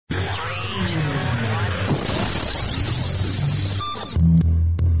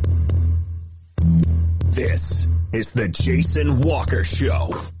This is the Jason Walker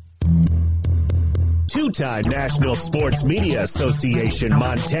Show. Two-time National Sports Media Association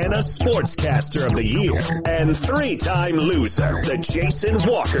Montana Sportscaster of the Year and three-time loser, the Jason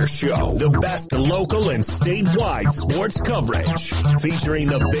Walker Show. The best local and statewide sports coverage featuring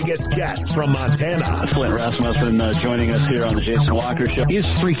the biggest guests from Montana. Flint Rasmussen joining us here on the Jason Walker Show. He's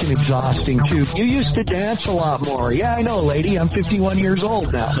freaking exhausting, too. You used to dance a lot more. Yeah, I know, lady. I'm 51 years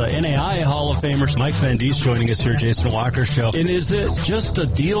old now. The NAI Hall of Famer Mike Van Diest joining us here, Jason Walker Show. And is it just a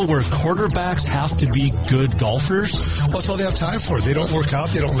deal where quarterbacks have to be good golfers? Well, that's all they have time for. They don't work out.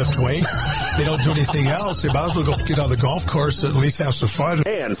 They don't lift weights. They don't do anything else. They might as well go get on the golf course and at least have some fun.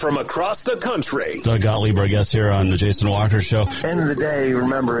 And from across the country, Doug Gottlieb, our guest here on the Jason Walker Show. End of the day,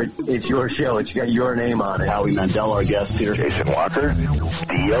 remember, it's your show. It's got your name on it. Howie Mandel, our guest here. Jason Walker,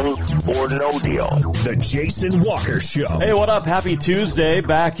 deal or no deal? The Jason Walker Show. Hey, what up? Happy Tuesday.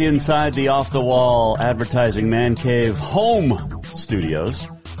 Back inside the Off the Wall Advertising Man Cave home studios.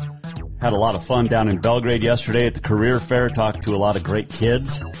 Had a lot of fun down in Belgrade yesterday at the career fair. Talked to a lot of great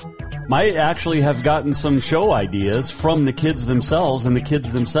kids. Might actually have gotten some show ideas from the kids themselves, and the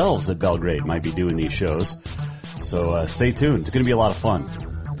kids themselves at Belgrade might be doing these shows. So stay tuned. It's going to be a lot of fun.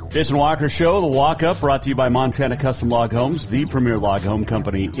 Jason Walker Show, The Walk Up, brought to you by Montana Custom Log Homes, the premier log home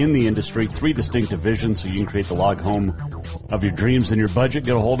company in the industry. 3 distinct divisions so you can create the log home of your dreams and your budget.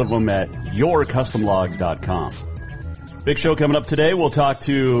 Get a hold of them at yourcustomlog.com. Big show coming up today. We'll talk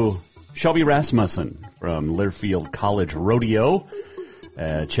to Shelby Rasmussen from Learfield College Rodeo.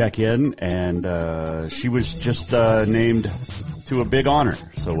 Check in, and she was just named to a big honor.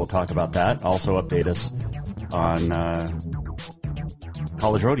 So we'll talk about that. Also update us on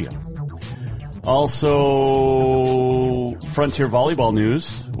College Rodeo. Also, Frontier Volleyball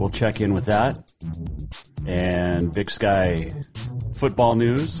News. We'll check in with that. And Big Sky football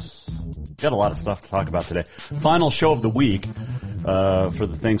news. Got a lot of stuff to talk about today. Final show of the week for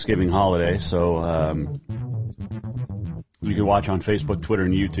the Thanksgiving holiday. So you can watch on Facebook, Twitter,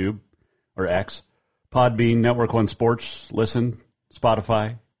 and YouTube, or X. Podbean, Network One Sports, listen,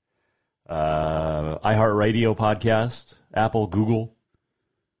 Spotify, iHeartRadio podcast, Apple, Google,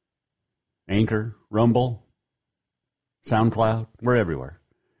 Anchor, Rumble, SoundCloud. We're everywhere.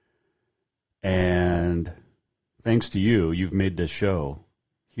 And thanks to you, you've made this show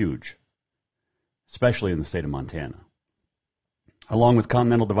huge, especially in the state of Montana, along with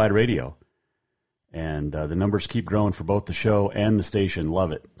Continental Divide Radio. And the numbers keep growing for both the show and the station.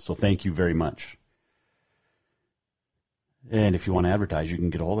 Love it. So thank you very much. And if you want to advertise, you can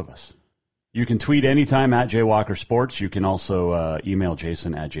get a hold of us. You can tweet anytime at JWalkerSports. You can also email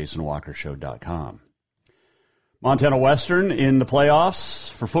Jason at JasonWalkerShow.com. Montana Western in the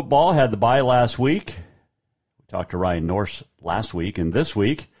playoffs for football had the bye last week. We talked to Ryan Norse last week. And this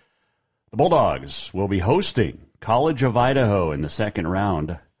week, the Bulldogs will be hosting College of Idaho in the second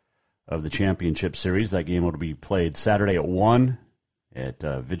round of the championship series. That game will be played Saturday at 1 at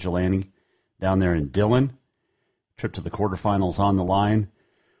Vigilante down there in Dillon. Trip to the quarterfinals on the line.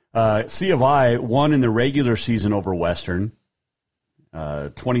 C of I won in the regular season over Western.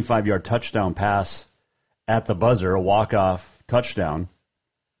 25-yard touchdown pass at the buzzer, a walk-off touchdown.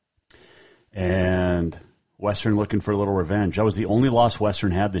 And Western looking for a little revenge. That was the only loss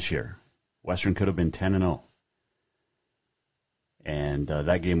Western had this year. Western could have been 10-0. And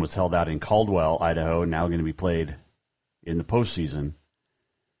that game was held out in Caldwell, Idaho, now going to be played in the postseason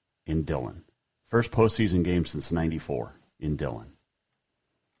in Dillon. First postseason game since '94 in Dillon.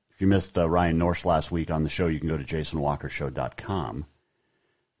 If you missed Ryan Norse last week on the show, you can go to JasonWalkerShow.com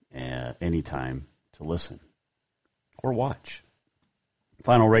anytime to listen or watch.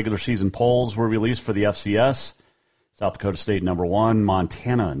 Final regular season polls were released for the FCS. South Dakota State number 1,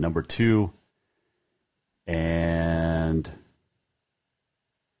 Montana number 2, and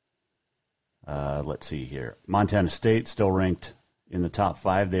let's see here. Montana State still ranked in the top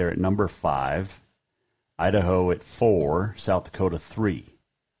 5 there at number 5. Idaho at 4. South Dakota 3.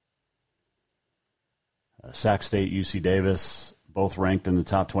 Sac State, UC Davis, both ranked in the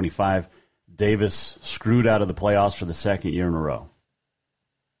top 25. Davis screwed out of the playoffs for the second year in a row.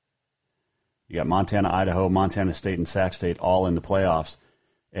 You got Montana, Idaho, Montana State, and Sac State all in the playoffs.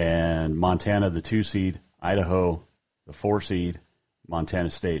 And Montana, the 2 seed, Idaho, the 4 seed,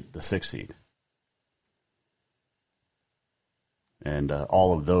 Montana State, the 6 seed. And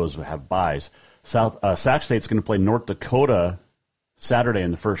all of those have byes. Sac State's going to play North Dakota Saturday in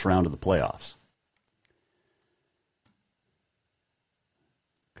the first round of the playoffs.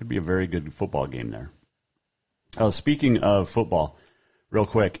 Could be a very good football game there. Speaking of football, Real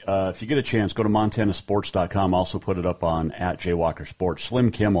quick, if you get a chance, go to montanasports.com. Also put it up on @JWalkerSports.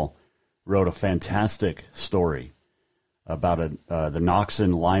 Slim Kimmel wrote a fantastic story about the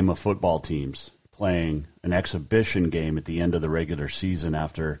Knoxon-Lima football teams playing an exhibition game at the end of the regular season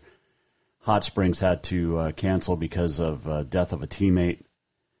after Hot Springs had to cancel because of death of a teammate.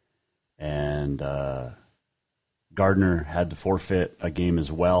 And Gardner had to forfeit a game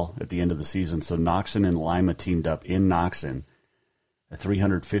as well at the end of the season. So Knoxon and Lima teamed up in Knoxon, a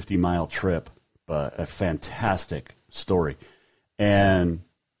 350-mile trip, but a fantastic story. And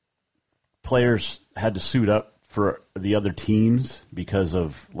players had to suit up for the other teams because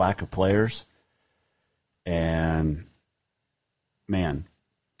of lack of players. And, man,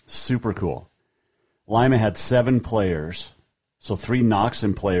 super cool. Lima had 7 players, so 3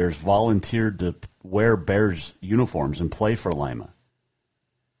 Knoxon players volunteered to wear Bears uniforms and play for Lima.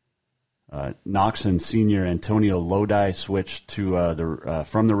 Knoxon senior Antonio Lodi switched to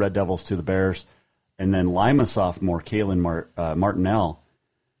from the Red Devils to the Bears, and then Lima sophomore Kalen Martinell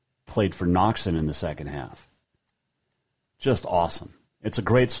played for Knoxon in the second half. Just awesome. It's a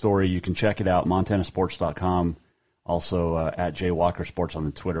great story. You can check it out, montanasports.com. Also, @JWalkerSports on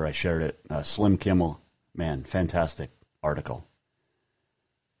the Twitter. I shared it. Slim Kimmel, man, fantastic article.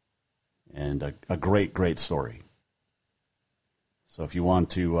 And a great, great story. So if you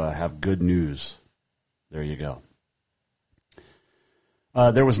want to have good news, there you go.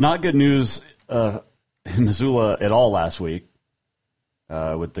 There was not good news in Missoula at all last week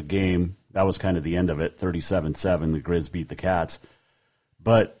with the game. That was kind of the end of it, 37-7. The Grizz beat the Cats.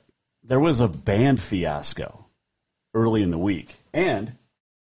 But there was a band fiasco early in the week. And,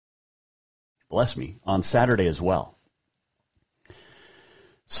 bless me, on Saturday as well.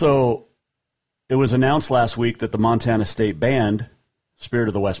 So it was announced last week that the Montana State Band, Spirit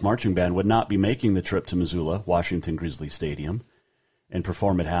of the West Marching Band, would not be making the trip to Missoula, Washington Grizzly Stadium, and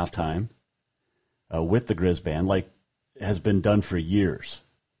perform at halftime with the Grizz Band like has been done for years.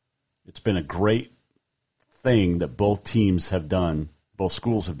 It's been a great thing that both teams have done, both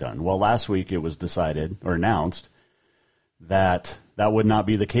schools have done. Well, last week it was decided or announced that that would not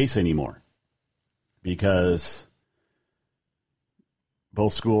be the case anymore because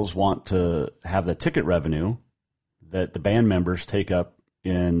both schools want to have the ticket revenue that the band members take up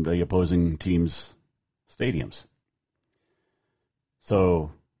in the opposing teams' stadiums.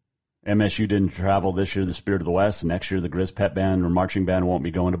 So MSU didn't travel this year, the Spirit of the West. Next year, the Grizz Pep Band or Marching Band won't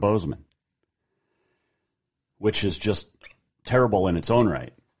be going to Bozeman, which is just terrible in its own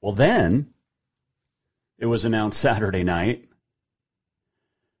right. Well, then it was announced Saturday night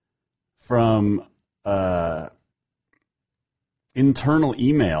from internal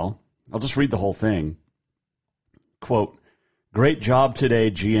email. I'll just read the whole thing. Quote, "Great job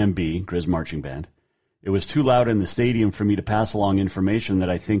today, GMB, Grizz Marching Band. It was too loud in the stadium for me to pass along information that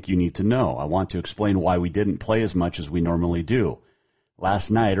I think you need to know. I want to explain why we didn't play as much as we normally do.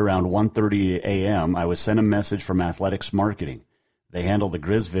 Last night, around 1:30 a.m., I was sent a message from Athletics Marketing. They handle the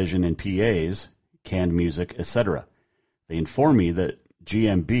Grizz Vision and PAs, canned music, etc. They informed me that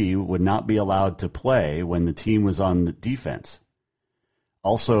GMB would not be allowed to play when the team was on the defense.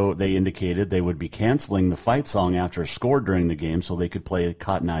 Also, they indicated they would be canceling the fight song after a score during the game so they could play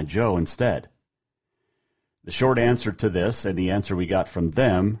Cotton Eye Joe instead. The short answer to this, and the answer we got from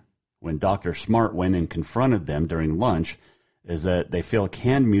them when Dr. Smart went and confronted them during lunch, is that they feel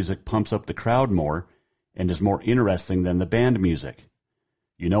canned music pumps up the crowd more and is more interesting than the band music.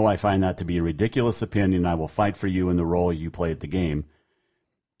 You know I find that to be a ridiculous opinion. I will fight for you in the role you play at the game.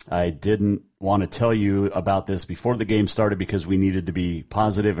 I didn't want to tell you about this before the game started because we needed to be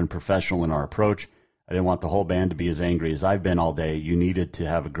positive and professional in our approach. I didn't want the whole band to be as angry as I've been all day. You needed to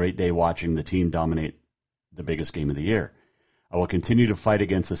have a great day watching the team dominate the biggest game of the year. I will continue to fight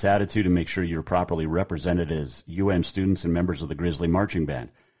against this attitude and make sure you're properly represented as UM students and members of the Grizzly Marching Band.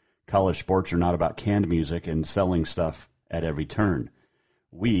 College sports are not about canned music and selling stuff at every turn.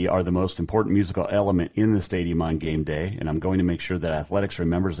 We are the most important musical element in the stadium on game day, and I'm going to make sure that athletics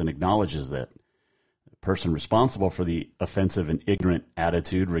remembers and acknowledges that. The person responsible for the offensive and ignorant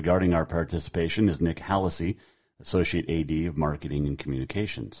attitude regarding our participation is Nick Hallisey, Associate AD of Marketing and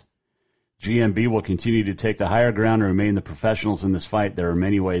Communications. GMB will continue to take the higher ground and remain the professionals in this fight. There are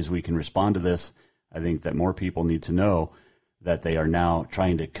many ways we can respond to this. I think that more people need to know that they are now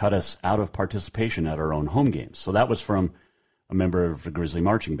trying to cut us out of participation at our own home games. So that was from a member of the Grizzly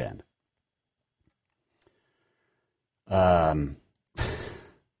Marching Band.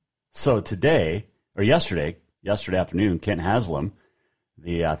 So today, or yesterday afternoon, Kent Haslam,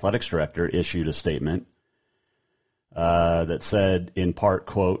 the athletics director, issued a statement that said, in part,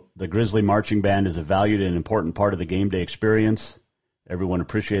 quote, "The Grizzly Marching Band is a valued and important part of the game day experience. Everyone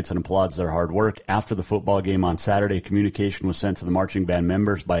appreciates and applauds their hard work. After the football game on Saturday, communication was sent to the marching band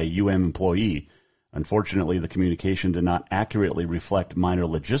members by a UM employee. Unfortunately, the communication did not accurately reflect minor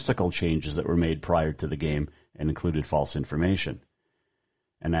logistical changes that were made prior to the game and included false information.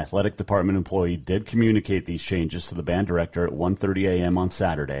 An athletic department employee did communicate these changes to the band director at 1:30 a.m. on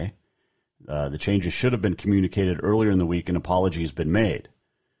Saturday. The changes should have been communicated earlier in the week, and apologies been made.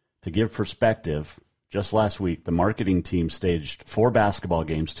 To give perspective, just last week, the marketing team staged 4 basketball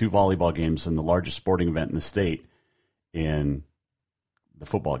games, 2 volleyball games, and the largest sporting event in the state in the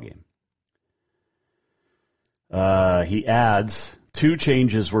football game. He adds, 2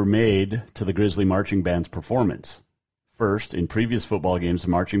 changes were made to the Grizzly Marching Band's performance. First, in previous football games, the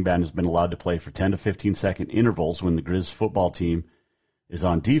marching band has been allowed to play for 10 to 15-second intervals when the Grizz football team is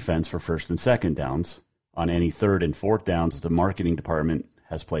on defense for first and second downs. On any third and fourth downs, the marketing department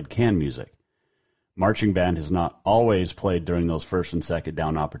has played canned music. Marching band has not always played during those first and second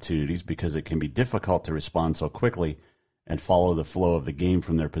down opportunities because it can be difficult to respond so quickly and follow the flow of the game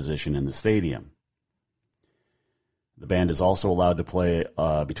from their position in the stadium. The band is also allowed to play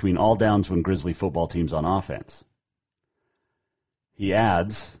between all downs when Grizzly football team's on offense. He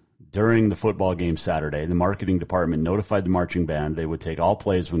adds, during the football game Saturday, the marketing department notified the marching band they would take all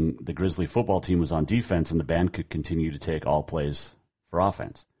plays when the Grizzly football team was on defense, and the band could continue to take all plays for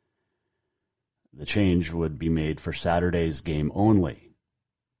offense. The change would be made for Saturday's game only.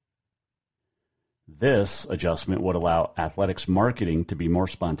 This adjustment would allow athletics marketing to be more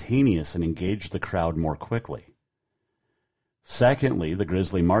spontaneous and engage the crowd more quickly. Secondly, the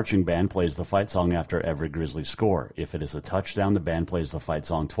Grizzly marching band plays the fight song after every Grizzly score. If it is a touchdown, the band plays the fight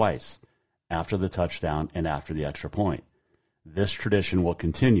song twice, after the touchdown and after the extra point. This tradition will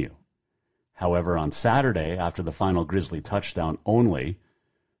continue. However, on Saturday, after the final Grizzly touchdown only,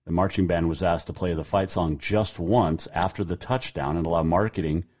 the marching band was asked to play the fight song just once after the touchdown and allow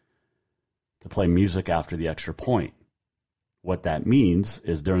marketing to play music after the extra point. What that means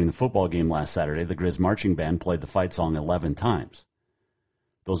is during the football game last Saturday, the Grizz marching band played the fight song 11 times.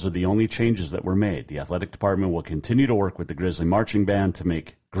 Those are the only changes that were made. The athletic department will continue to work with the Grizzly marching band to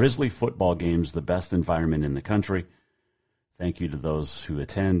make Grizzly football games the best environment in the country. Thank you to those who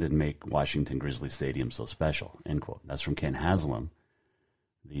attend and make Washington Grizzly Stadium so special, end quote. That's from Ken Haslam,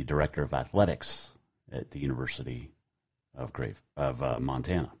 the director of athletics at the University of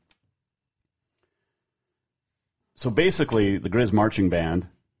Montana. So basically, the Grizz marching band,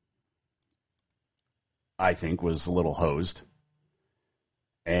 I think, was a little hosed.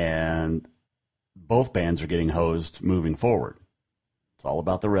 And both bands are getting hosed moving forward. It's all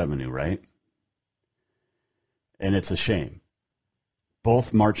about the revenue, right? And it's a shame.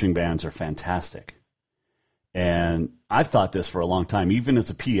 Both marching bands are fantastic. And I've thought this for a long time, even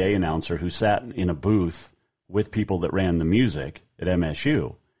as a PA announcer who sat in a booth with people that ran the music at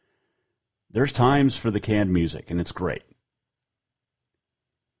MSU. There's times for the canned music, and it's great.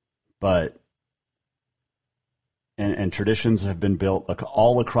 But, and traditions have been built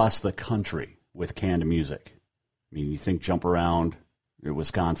all across the country with canned music. I mean, you think Jump Around,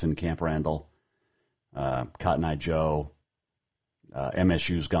 Wisconsin, Camp Randall, Cotton Eye Joe.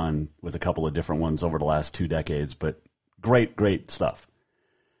 MSU's gone with a couple of different ones over the last 2 decades, but great stuff.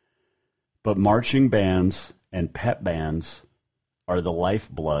 But marching bands and pep bands are the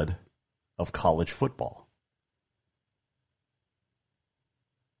lifeblood of college football.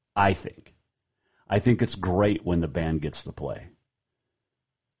 I think it's great when the band gets to play.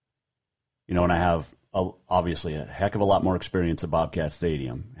 You know, and I have obviously a heck of a lot more experience at Bobcat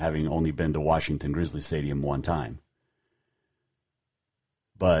Stadium, having only been to Washington Grizzly Stadium one time.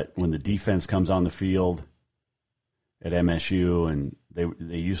 But when the defense comes on the field at MSU, and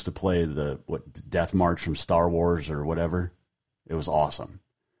they used to play the Death March from Star Wars or whatever, it was awesome.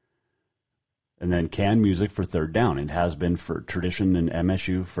 And then canned music for third down. It has been for tradition in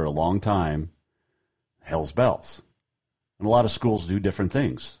MSU for a long time. Hell's Bells. And a lot of schools do different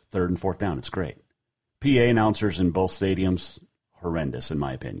things. Third and fourth down, it's great. PA announcers in both stadiums, horrendous in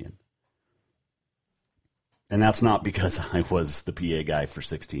my opinion. And that's not because I was the PA guy for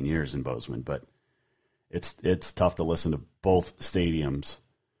 16 years in Bozeman, but it's tough to listen to both stadiums'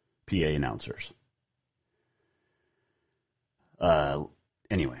 PA announcers.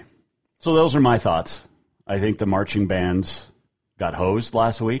 Anyway. So those are my thoughts. I think the marching bands got hosed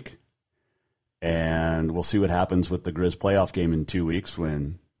last week, and we'll see what happens with the Grizz playoff game in 2 weeks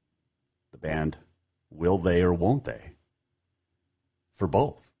when the band, will they or won't they, for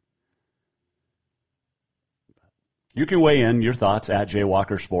both. You can weigh in your thoughts at Jay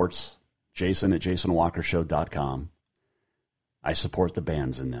Walker Sports, Jason at JasonWalkerShow.com. I support the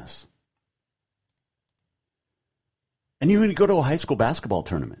bands in this. And you even go to a high school basketball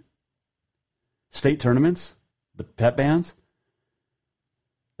tournament. State tournaments, the pep bands.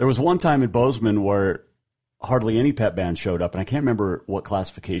 There was one time in Bozeman where hardly any pep band showed up, and I can't remember what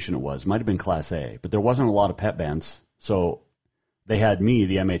classification it was. It might have been Class A, but there wasn't a lot of pep bands. So they had me,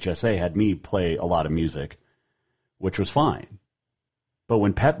 the MHSA, had me play a lot of music, which was fine. But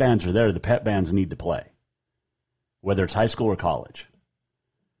when pep bands are there, the pep bands need to play, whether it's high school or college.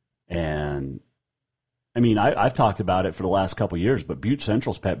 And, I mean, I've talked about it for the last couple of years, but Butte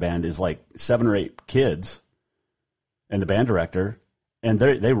Central's pep band is like 7 or 8 kids and the band director, and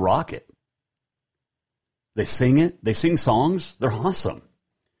they rock it. They sing it. They sing songs. They're awesome.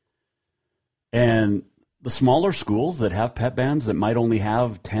 And the smaller schools that have pep bands that might only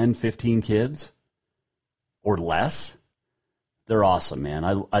have 10, 15 kids or less, they're awesome, man.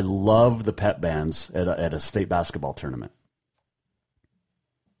 I love the pep bands at a state basketball tournament.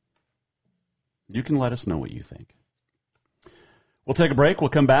 You can let us know what you think. We'll take a break. We'll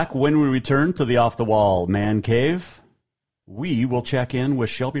come back. When we return to the Off the Wall Man Cave, we will check in with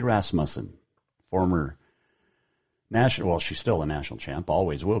Shelby Rasmussen, former national, well, she's still a national champ,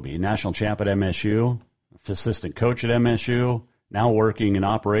 always will be, national champ at MSU, assistant coach at MSU, now working in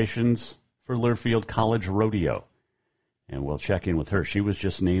operations for Learfield College Rodeo. And we'll check in with her. She was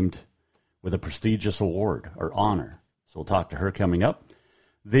just named with a prestigious award or honor. So we'll talk to her coming up.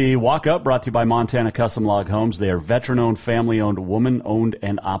 The Walk Up brought to you by Montana Custom Log Homes. They are veteran-owned, family-owned, woman-owned,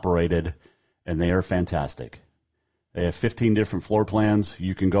 and operated, and they are fantastic. They have 15 different floor plans.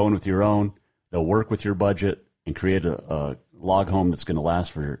 You can go in with your own. They'll work with your budget and create a log home that's going to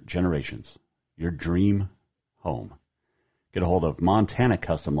last for generations. Your dream home. Get a hold of Montana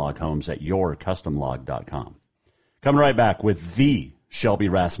Custom Log Homes at yourcustomlog.com. Coming right back with the Shelby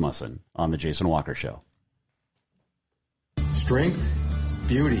Rasmussen on the Jason Walker Show. Strength,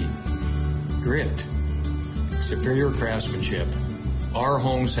 beauty, grit, superior craftsmanship. Our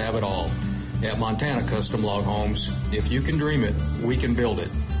homes have it all. At Montana Custom Log Homes, if you can dream it, we can build it.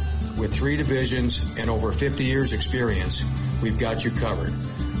 With 3 divisions and over 50 years experience, we've got you covered.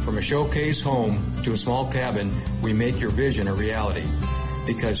 From a showcase home to a small cabin, we make your vision a reality.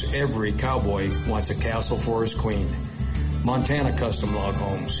 Because every cowboy wants a castle for his queen. Montana Custom Log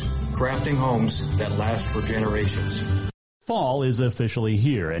Homes, crafting homes that last for generations. Fall is officially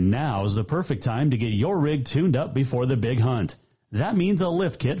here, and now is the perfect time to get your rig tuned up before the big hunt. That means a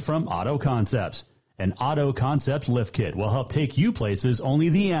lift kit from Auto Concepts. An Auto Concepts lift kit will help take you places only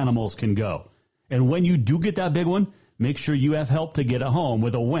the animals can go. And when you do get that big one, make sure you have help to get it home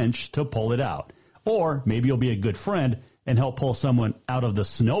with a winch to pull it out. Or maybe you'll be a good friend and help pull someone out of the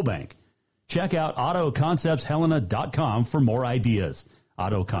snowbank. Check out AutoConceptsHelena.com for more ideas.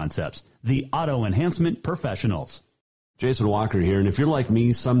 Auto Concepts, the auto enhancement professionals. Jason Walker here, and if you're like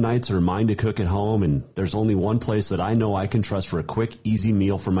me, some nights are mine to cook at home, and there's only one place that I know I can trust for a quick, easy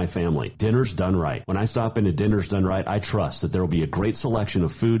meal for my family. Dinner's Done Right. When I stop into Dinner's Done Right, I trust that there will be a great selection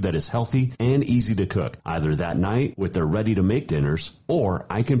of food that is healthy and easy to cook, either that night with their ready-to-make dinners, or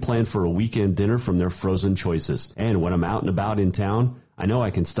I can plan for a weekend dinner from their frozen choices. And when I'm out and about in town, I know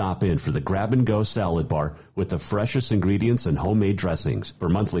I can stop in for the grab-and-go salad bar with the freshest ingredients and homemade dressings. For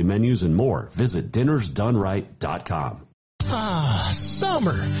monthly menus and more, visit dinnersdoneright.com. Ah,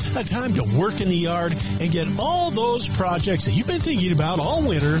 summer. A time to work in the yard and get all those projects that you've been thinking about all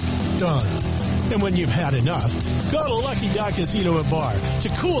winter done. And when you've had enough, go to Lucky Duck Casino and Bar to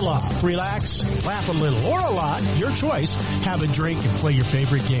cool off, relax, laugh a little or a lot, your choice. Have a drink and play your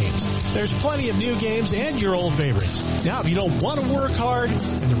favorite games. There's plenty of new games and your old favorites. Now, if you don't want to work hard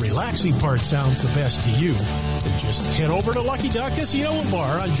and the relaxing part sounds the best to you, then just head over to Lucky Duck Casino and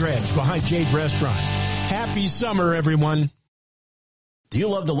Bar on Dredge behind Jade Restaurant. Happy summer, everyone. Do you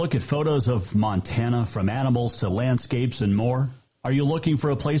love to look at photos of Montana, from animals to landscapes and more? Are you looking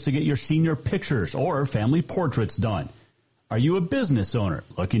for a place to get your senior pictures or family portraits done? Are you a business owner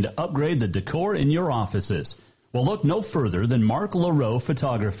looking to upgrade the decor in your offices? Well, look no further than Mark LaRoe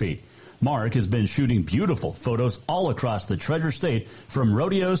Photography. Mark has been shooting beautiful photos all across the Treasure State, from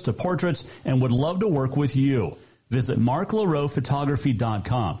rodeos to portraits, and would love to work with you. Visit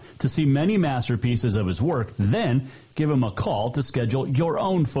MarkLaRoePhotography.com to see many masterpieces of his work. Then give him a call to schedule your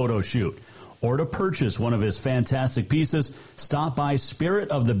own photo shoot. Or to purchase one of his fantastic pieces, stop by Spirit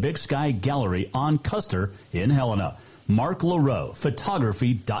of the Big Sky Gallery on Custer in Helena.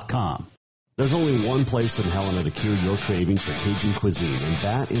 MarkLaRoePhotography.com. There's only one place in Helena to cure your craving for Cajun cuisine, and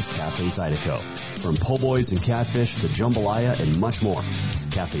that is Cafe Zydeco. From po' boys and catfish to jambalaya and much more,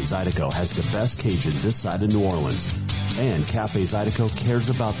 Cafe Zydeco has the best Cajun this side of New Orleans. And Cafe Zydeco cares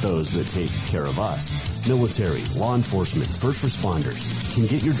about those that take care of us. Military, law enforcement, first responders can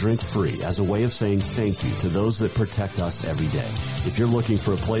get your drink free as a way of saying thank you to those that protect us every day. If you're looking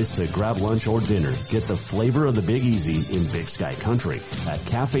for a place to grab lunch or dinner, get the flavor of the Big Easy in Big Sky Country at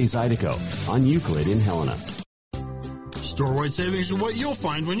Cafe Zydeco on Euclid in Helena. Store-wide savings are what you'll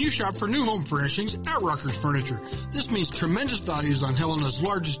find when you shop for new home furnishings at Rucker's Furniture. This means tremendous values on Helena's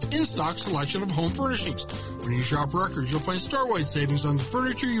largest in-stock selection of home furnishings. When you shop Rucker's, you'll find store-wide savings on the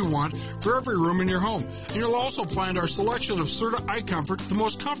furniture you want for every room in your home. And you'll also find our selection of Serta iComfort, the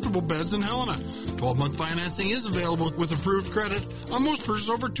most comfortable beds in Helena. 12-month financing is available with approved credit on most purchases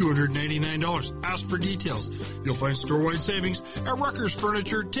over $289. Ask for details. You'll find store-wide savings at Rucker's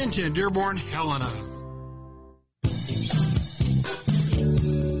Furniture, 1010 Dearborn, Helena.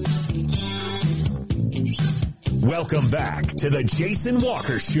 Welcome back to the Jason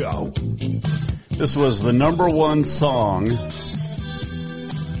Walker Show. This was the number one song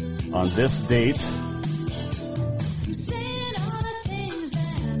on this date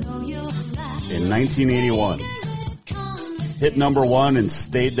in 1981. Hit number one and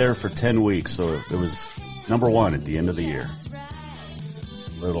stayed there for 10 weeks, so it was number one at the end of the year.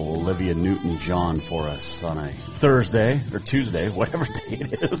 Little Olivia Newton-John for us on a Thursday, or Tuesday, whatever day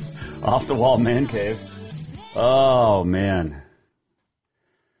it is, Off the Wall Man Cave. Oh, man.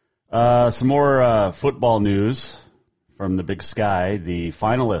 Some more football news from the Big Sky. The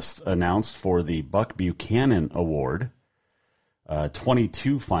finalists announced for the Buck Buchanan Award.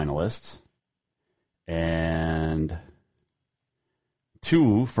 22 finalists. And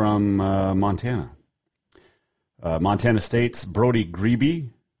 2 from Montana. Montana State's Brody Grebe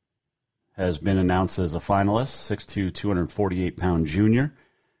has been announced as a finalist. 6'2", 248-pound junior.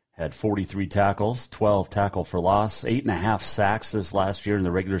 Had 43 tackles, 12 tackle for loss, 8.5 sacks this last year in the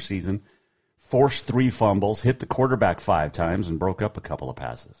regular season, forced 3 fumbles, hit the quarterback 5 times, and broke up a couple of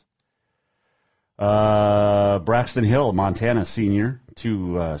passes. Braxton Hill, Montana senior,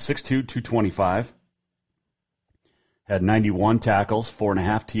 6'2", 225. Had 91 tackles,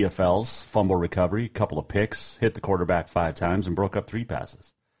 4.5 TFLs, fumble recovery, a couple of picks, hit the quarterback 5 times, and broke up 3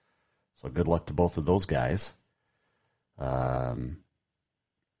 passes. So good luck to both of those guys.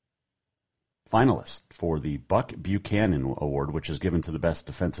 Finalist for the Buck Buchanan Award, which is given to the best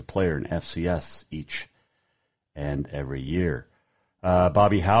defensive player in FCS each and every year.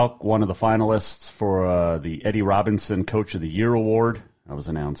 Bobby Houck, one of the finalists for the Eddie Robinson Coach of the Year Award. That was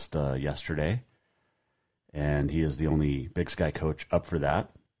announced yesterday. And he is the only Big Sky coach up for that.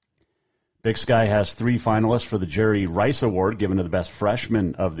 Big Sky has 3 finalists for the Jerry Rice Award, given to the best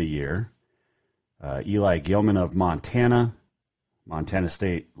freshman of the year. Eli Gilman of Montana, Montana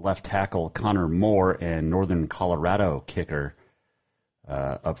State left tackle Connor Moore, and Northern Colorado kicker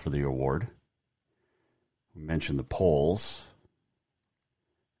up for the award. We mentioned the polls.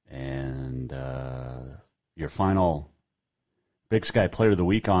 And your final Big Sky Player of the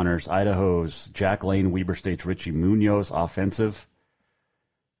Week honors Idaho's Jack Lane, Weber State's Richie Munoz, offensive.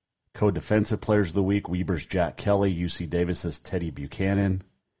 Co-defensive Players of the Week, Weber's Jack Kelly, UC Davis's Teddy Buchanan.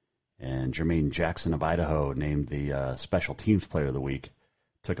 And Jermaine Jackson of Idaho named the Special Teams Player of the Week.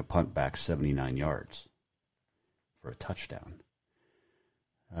 Took a punt back 79 yards for a touchdown.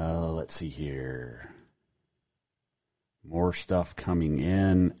 Let's see here. More stuff coming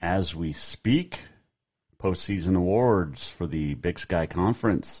in as we speak. Postseason awards for the Big Sky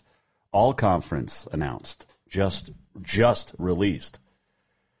Conference. All conference announced. Just released.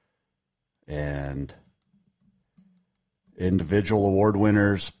 And individual award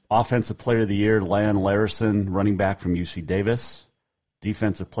winners, Offensive Player of the Year, Lan Larison, running back from UC Davis.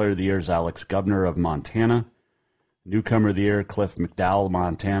 Defensive Player of the Year is Alex Gubner of Montana. Newcomer of the Year, Cliff McDowell,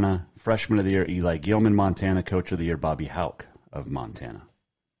 Montana. Freshman of the Year, Eli Gilman, Montana. Coach of the Year, Bobby Houck of Montana.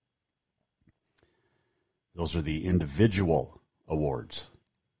 Those are the individual awards.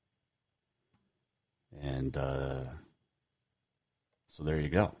 And so there you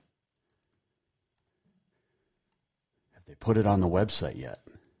go. They put it on the website yet.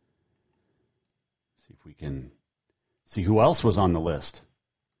 See if we can see who else was on the list.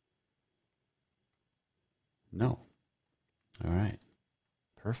 No. All right.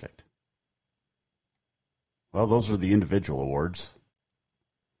 Perfect. Well, those are the individual awards.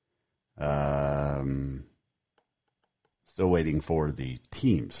 Still waiting for the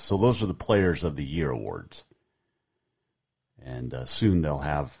teams. So those are the Players of the Year awards. And soon they'll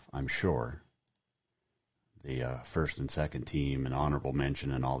have, I'm sure, the first and second team and honorable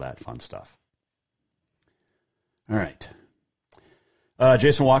mention and all that fun stuff. All right.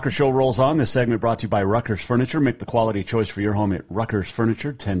 Jason Walker Show rolls on. This segment brought to you by Ruckers Furniture. Make the quality choice for your home at Ruckers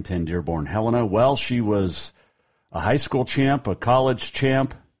Furniture, 1010 Dearborn Helena. Well, she was a high school champ, a college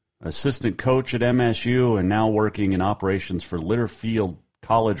champ, assistant coach at MSU, and now working in operations for Learfield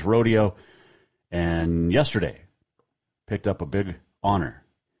College Rodeo. And yesterday picked up a big honor.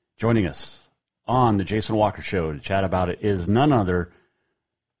 Joining us on the Jason Walker Show to chat about it is none other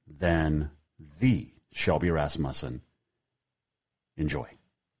than the Shelby Rasmussen. Enjoy.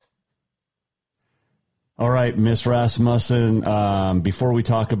 All right, Miss Rasmussen, before we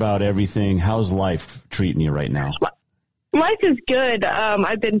talk about everything, how's life treating you right now? Life is good.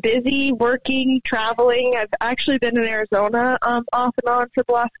 I've been busy working, traveling. I've actually been in Arizona off and on for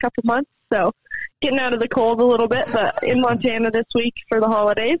the last couple months, so getting out of the cold a little bit, but in Montana this week for the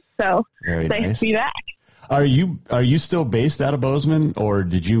holidays, so very nice to be back. Are you still based out of Bozeman, or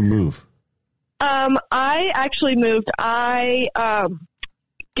did you move? I actually moved. I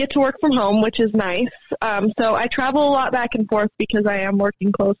get to work from home, which is nice. So I travel a lot back and forth because I am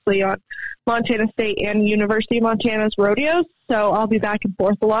working closely on Montana State and University of Montana's rodeos. So I'll be back and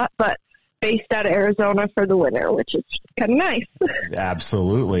forth a lot, but based out of Arizona for the winter, which is kind of nice.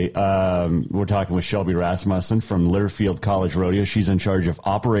 Absolutely. We're talking with Shelby Rasmussen from Learfield College Rodeo. She's in charge of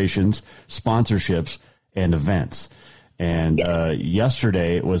operations, sponsorships, and events. And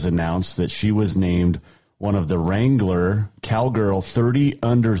yesterday it was announced that she was named one of the Wrangler Cowgirl 30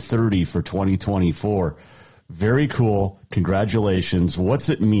 Under 30 for 2024. Very cool. Congratulations. What's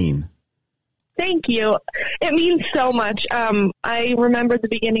it mean? Thank you. It means so much. I remember the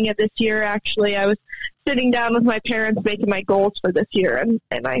beginning of this year, actually, I was sitting down with my parents making my goals for this year,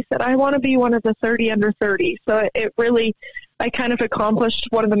 and I said, I want to be one of the 30 under 30. So it really, I kind of accomplished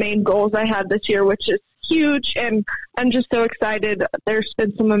one of the main goals I had this year, which is huge, and I'm just so excited. There's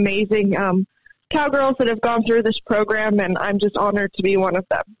been some amazing cowgirls that have gone through this program, and I'm just honored to be one of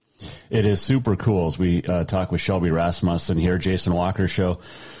them. It is super cool as we talk with Shelby Rasmussen here, Jason Walker Show.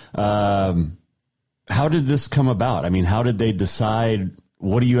 How did this come about? I mean, how did they decide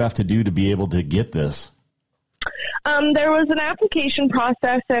what do you have to do to be able to get this? There was an application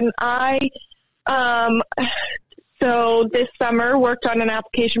process, and I so this summer worked on an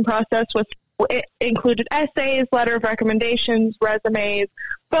application process it included essays, letter of recommendations, resumes,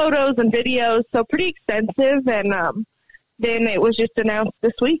 photos, and videos, so pretty extensive, and then it was just announced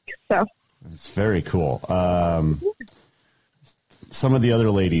this week. So it's very cool. Some of the other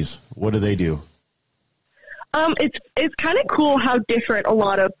ladies, what do they do? It's kind of cool how different a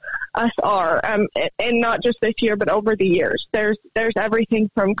lot of us are, and not just this year, but over the years. There's everything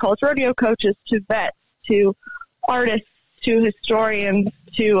from college rodeo coaches to vets to artists to historians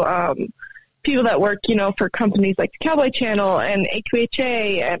to people that work, for companies like the Cowboy Channel and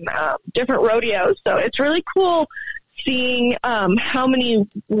AQHA and different rodeos. So it's really cool seeing how many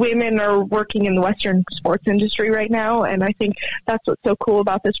women are working in the Western sports industry right now. And I think that's what's so cool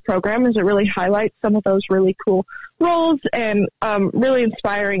about this program is it really highlights some of those really cool roles and really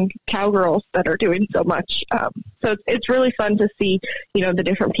inspiring cowgirls that are doing so much. So it's really fun to see, the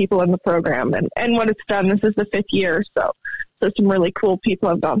different people in the program and what it's done. This is the 5th year. So some really cool people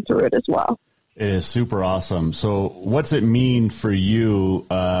have gone through it as well. It is super awesome. So what's it mean for you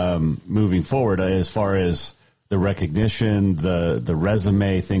moving forward as far as the recognition, the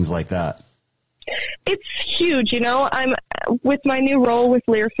resume, things like that? It's huge. I'm with my new role with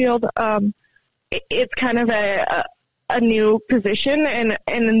Learfield. It's kind of a new position and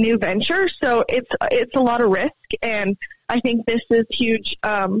a new venture. So it's a lot of risk. And I think this is huge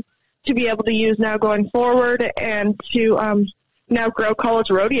to be able to use now going forward and to now grow college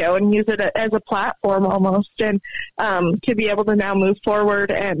rodeo and use it as a platform almost, and to be able to now move forward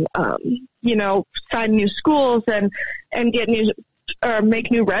and sign new schools and get new or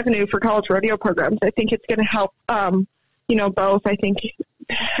make new revenue for college rodeo programs. I think it's going to help both. I think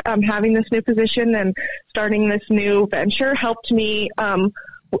having this new position and starting this new venture helped me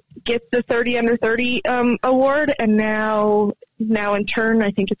get the 30 under 30 award, and now in turn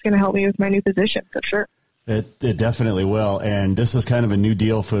I think it's going to help me with my new position for sure. It definitely will, and this is kind of a new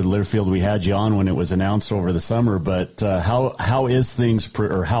deal for Learfield. We had you on when it was announced over the summer, but how are things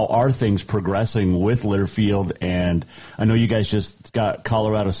progressing with Learfield? And I know you guys just got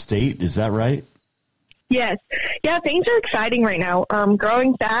Colorado State, is that right? Yes. Yeah, things are exciting right now.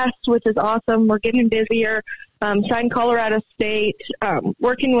 Growing fast, which is awesome. We're getting busier. Signed Colorado State,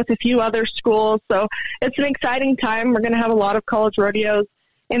 working with a few other schools. So it's an exciting time. We're going to have a lot of college rodeos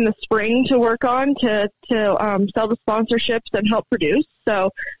in the spring to work on to sell the sponsorships and help produce.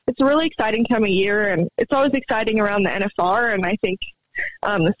 So it's a really exciting time of year, and it's always exciting around the NFR, and I think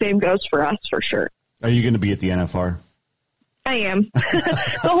the same goes for us for sure. Are you going to be at the NFR? I am.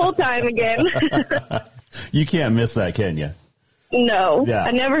 The whole time again. You can't miss that, can you? No, yeah.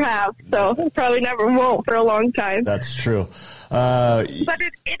 I never have, so probably never won't for a long time. That's true. But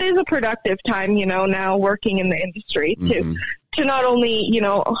it is a productive time, now working in the industry to not only,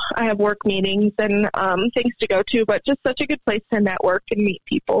 I have work meetings and things to go to, but just such a good place to network and meet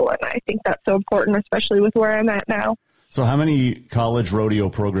people. And I think that's so important, especially with where I'm at now. So how many college rodeo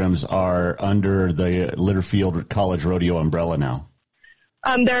programs are under the Litterfield College Rodeo umbrella now?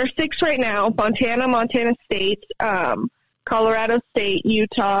 There are 6 right now: Montana State, Colorado State,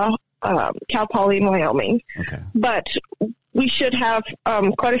 Utah, Cal Poly, and Wyoming. Okay. But we should have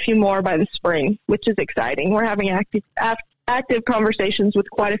quite a few more by the spring, which is exciting. We're having active conversations with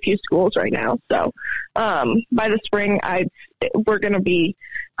quite a few schools right now. So by the spring, we're going to be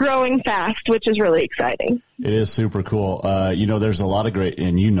growing fast, which is really exciting. It is super cool. There's a lot of great,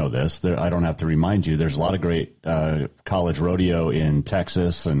 and you know this, I don't have to remind you, there's a lot of great college rodeo in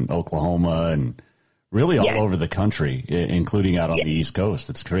Texas and Oklahoma and really all over the country, including out on the East Coast.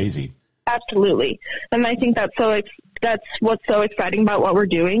 It's crazy. Absolutely. And I think that's what's so exciting about what we're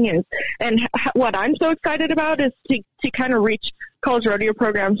doing and what I'm so excited about is to kind of reach college rodeo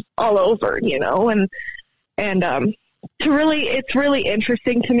programs all over, and it's really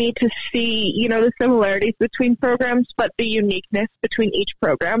interesting to me to see, the similarities between programs, but the uniqueness between each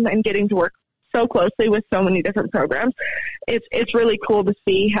program and getting to work so closely with so many different programs. It's really cool to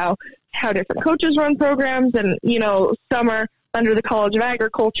see how different coaches run programs, and some are under the College of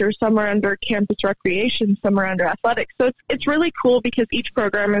Agriculture, some are under campus recreation, some are under athletics. So it's really cool because each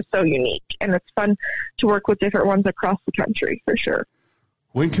program is so unique, and it's fun to work with different ones across the country for sure.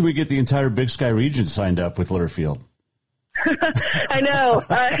 When can we get the entire Big Sky region signed up with Litterfield? I know.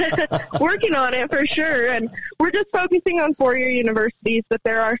 Working on it for sure. And we're just focusing on 4-year universities, but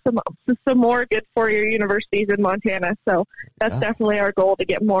there are some more good 4-year universities in Montana. So that's definitely our goal to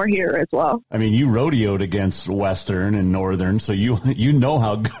get more here as well. I mean, you rodeoed against Western and Northern, so you know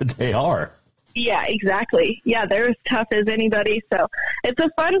how good they are. Yeah, exactly. Yeah, they're as tough as anybody. So it's a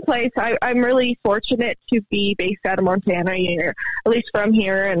fun place. I'm really fortunate to be based out of Montana, at least from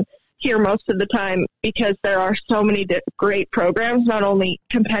here, and here most of the time because there are so many great programs, not only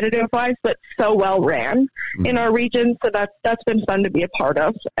competitive-wise, but so well ran in our region. So that's been fun to be a part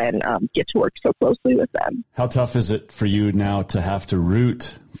of and get to work so closely with them. How tough is it for you now to have to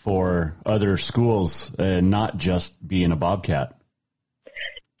root for other schools and not just being a Bobcat?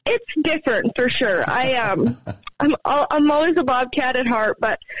 It's different for sure. I'm always a Bobcat at heart,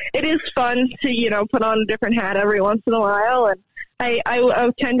 but it is fun to put on a different hat every once in a while. And I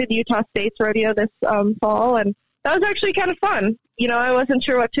attended Utah State's rodeo this fall, and that was actually kind of fun. I wasn't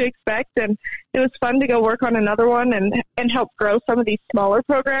sure what to expect, and it was fun to go work on another one and help grow some of these smaller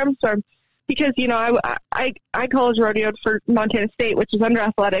programs. Because I college rodeoed for Montana State, which is under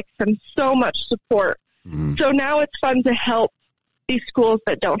athletics, and so much support. So now it's fun to help these schools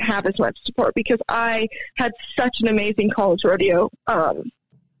that don't have as much support, because I had such an amazing college rodeo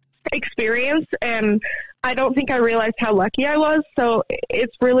experience, and I don't think I realized how lucky I was. So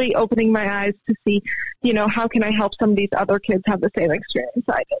it's really opening my eyes to see, how can I help some of these other kids have the same experience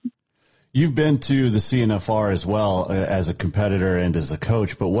I did. You've been to the CNFR as well as a competitor and as a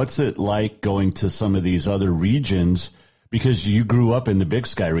coach, but what's it like going to some of these other regions? Because you grew up in the Big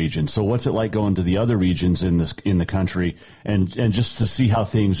Sky region, so what's it like going to the other regions in the country and just to see how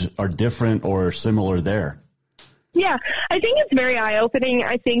things are different or similar there? Yeah, I think it's very eye-opening.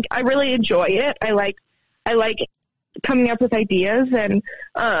 I think I really enjoy it. I like coming up with ideas and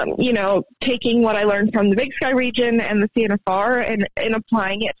taking what I learned from the Big Sky region and the CNFR and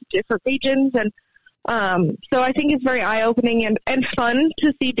applying it to different regions. And so I think it's very eye-opening and fun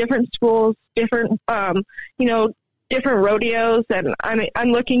to see different schools, different different rodeos, and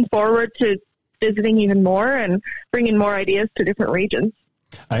I'm looking forward to visiting even more and bringing more ideas to different regions.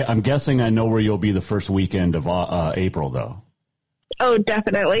 I'm guessing I know where you'll be the first weekend of April, though. Oh,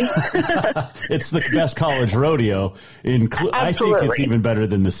 definitely. It's the best college rodeo. I think it's even better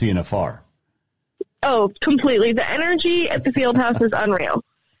than the CNFR. Oh, completely. The energy at the field house is unreal.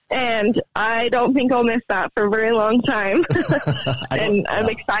 And I don't think I'll miss that for a very long time. And I'm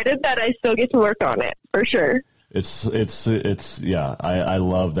excited that I still get to work on it, for sure. I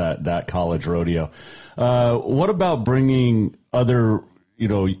love that college rodeo. What about bringing other,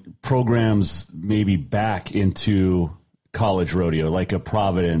 programs maybe back into college rodeo, like a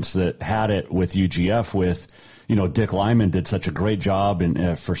Providence that had it with UGF with, Dick Lyman did such a great job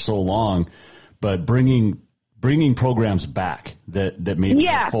for so long, but bringing programs back that maybe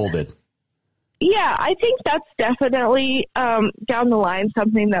folded. Yeah, I think that's definitely down the line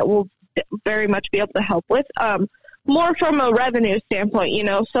something that we'll very much be able to help with. More from a revenue standpoint,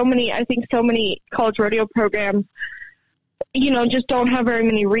 I think so many college rodeo programs, just don't have very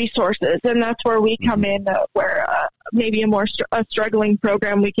many resources. And that's where we come in, where maybe a struggling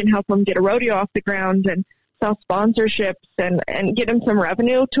program, we can help them get a rodeo off the ground and sell sponsorships and get them some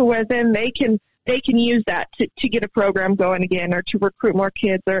revenue to where then they can use that to get a program going again, or to recruit more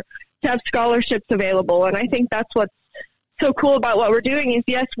kids, or to have scholarships available. And I think that's what's so cool about what we're doing is,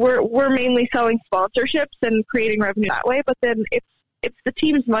 yes, we're mainly selling sponsorships and creating revenue that way, but then it's the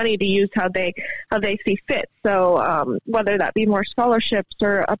team's money to use how they see fit. So whether that be more scholarships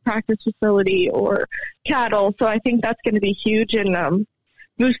or a practice facility or cattle. So I think that's going to be huge in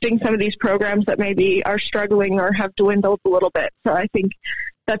boosting some of these programs that maybe are struggling or have dwindled a little bit. So I think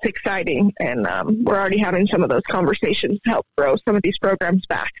that's exciting, and we're already having some of those conversations to help grow some of these programs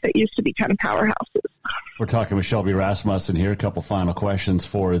back that used to be kind of powerhouses. We're talking with Shelby Rasmussen here. A couple final questions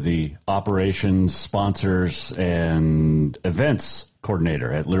for the operations, sponsors, and events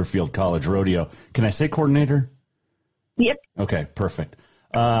coordinator at Learfield College Rodeo. Can I say coordinator? Yep. Okay, perfect.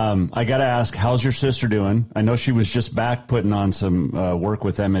 I got to ask, how's your sister doing? I know she was just back putting on some work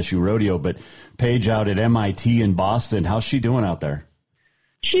with MSU Rodeo, but Paige out at MIT in Boston, how's she doing out there?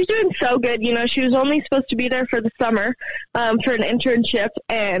 She's doing so good. She was only supposed to be there for the summer for an internship,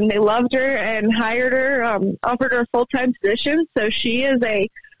 and they loved her and hired her, offered her a full-time position. So she is a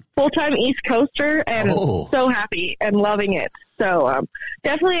full-time East Coaster and so happy and loving it. So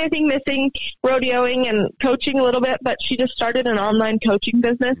definitely, I think, missing rodeoing and coaching a little bit, but she just started an online coaching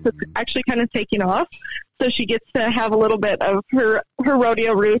business that's actually kind of taking off. So she gets to have a little bit of her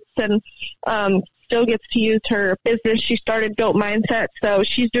rodeo roots and still gets to use her business. She started Goat Mindset, so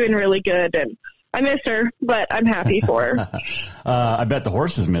she's doing really good. And I miss her, but I'm happy for her. I bet the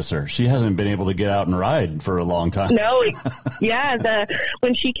horses miss her. She hasn't been able to get out and ride for a long time. No, yeah.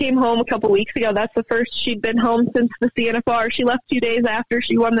 When she came home a couple weeks ago, that's the first she'd been home since the CNFR. She left 2 days after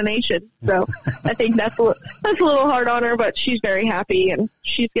she won the nation. So I think that's a little hard on her, but she's very happy, and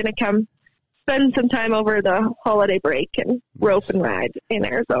she's going to come spend some time over the holiday break and rope and ride in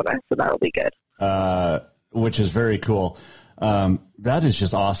Arizona. So that'll be good. Which is very cool. That is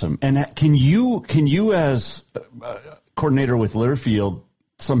just awesome. And can you as coordinator with Learfield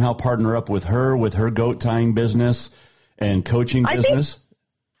somehow partner up with her goat tying business and coaching business?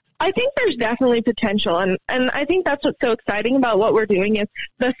 I think there's definitely potential. And I think that's what's so exciting about what we're doing is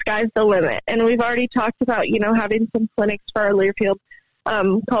the sky's the limit. And we've already talked about, having some clinics for our Learfield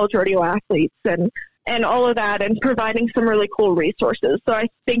college rodeo athletes and all of that, and providing some really cool resources. So I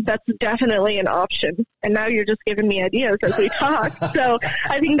think that's definitely an option. And now you're just giving me ideas as we talk. So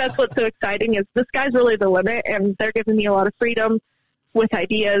I think that's what's so exciting is the sky's really the limit, and they're giving me a lot of freedom with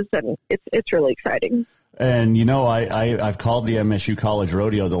ideas, and it's really exciting. And, I've called the MSU College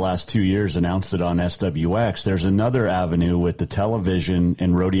Rodeo the last 2 years, announced it on SWX. There's another avenue with the television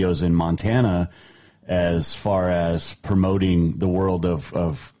and rodeos in Montana as far as promoting the world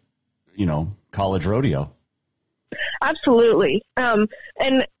of college rodeo. Absolutely.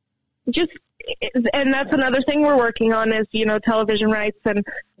 And that's another thing we're working on is, television rights and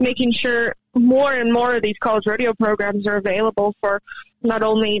making sure more and more of these college rodeo programs are available for not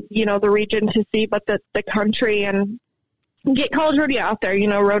only, the region to see, but the country, and get college rodeo out there.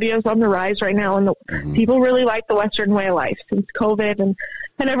 Rodeo's on the rise right now, and people really like the Western way of life since COVID and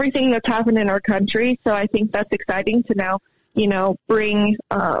everything that's happened in our country. So I think that's exciting to now, bring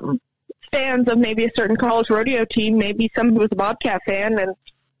fans of maybe a certain college rodeo team, maybe someone who was a Bobcat fan, and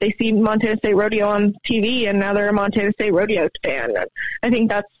they see Montana State Rodeo on TV, and now they're a Montana State Rodeo fan. And I think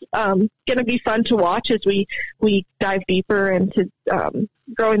that's going to be fun to watch as we dive deeper into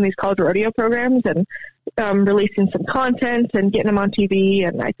growing these college rodeo programs and releasing some content and getting them on TV.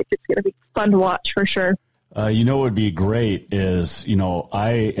 And I think it's going to be fun to watch for sure. What would be great is,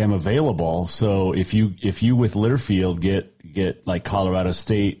 I am available. So if you with Learfield get like Colorado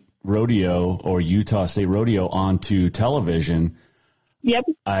State Rodeo or Utah State Rodeo onto television, yep,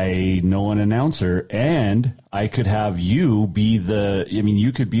 I know an announcer, and I could have you be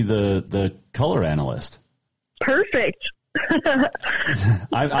you could be the color analyst. Perfect.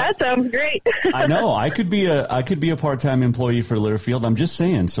 That sounds great. I know. I could be a part-time employee for Learfield. I'm just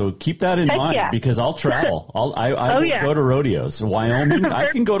saying. So keep that in mind, because I'll travel. I will go to rodeos. Wyoming, I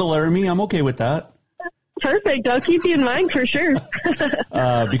can go to Laramie. I'm okay with that. Perfect. I'll keep you in mind for sure.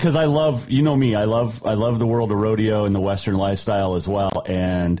 Because I love, me, I love the world of rodeo and the Western lifestyle as well.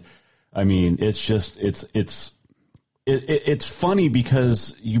 And I mean, it's just, it's funny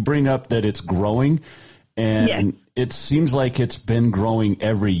because you bring up that it's growing, and it seems like it's been growing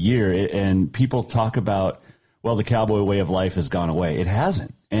every year. And people talk about, well, the cowboy way of life has gone away. It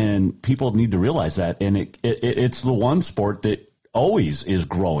hasn't. And people need to realize that. And it's the one sport that always is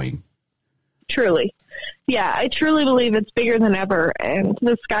growing. Truly. Yeah, I truly believe it's bigger than ever, and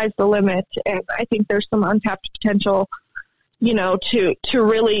the sky's the limit. And I think there's some untapped potential, to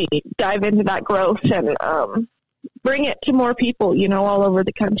really dive into that growth and bring it to more people, all over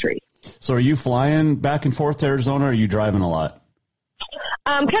the country. So are you flying back and forth to Arizona, or are you driving a lot?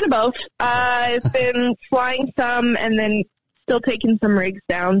 Kind of both. I've been flying some and then still taking some rigs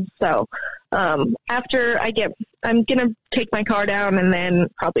down. So after I'm going to take my car down and then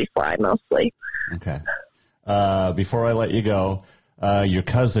probably fly mostly. Okay. Before I let you go, your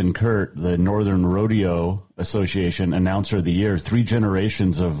cousin, Kurt, the Northern Rodeo Association Announcer of the Year, 3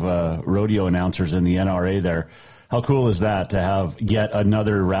 generations of rodeo announcers in the NRA there. How cool is that to have yet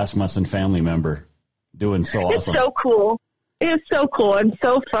another Rasmussen family member doing so awesome? It's so cool. It was so cool and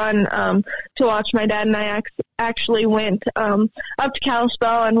so fun to watch. My dad and I actually went up to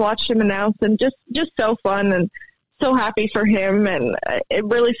Kalispell and watched him announce, and just so fun and so happy for him, and it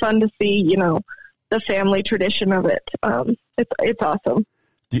really fun to see, the family tradition of it. It's awesome.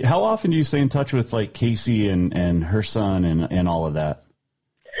 How often do you stay in touch with like Casey and her son and all of that?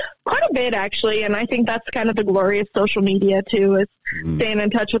 Quite a bit, actually, and I think that's kind of the glory of social media too, is staying in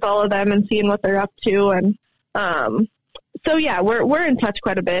touch with all of them and seeing what they're up to, and so yeah, we're in touch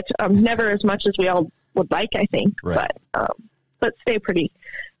quite a bit. Never as much as we all would like, I think, right. But stay pretty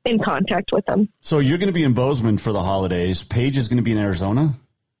in contact with them. So you're going to be in Bozeman for the holidays. Paige is going to be in Arizona?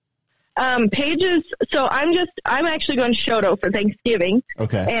 So I'm actually going to Shoto for Thanksgiving.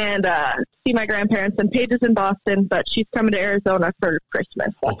 Okay. And see my grandparents, and Paige is in Boston, but she's coming to Arizona for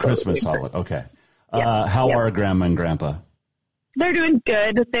Christmas. Christmas holiday. Okay. How are Grandma and Grandpa? They're doing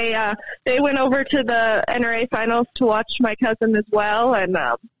good. They went over to the NRA finals to watch my cousin as well, and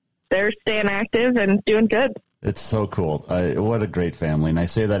they're staying active and doing good. It's so cool. What a great family. And I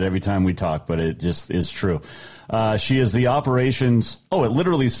say that every time we talk, but it just is true. She is the operations, it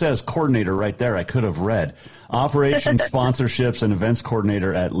literally says coordinator right there. I could have read. Operations, sponsorships, and events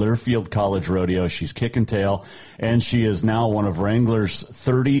coordinator at Learfield College Rodeo. She's kicking tail, and she is now one of Wrangler's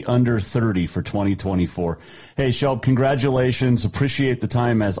 30 under 30 for 2024. Hey, Shelb, congratulations. Appreciate the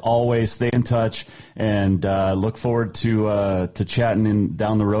time as always. Stay in touch, and look forward to chatting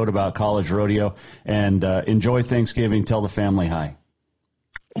down the road about college rodeo. And enjoy Thanksgiving. Tell the family hi.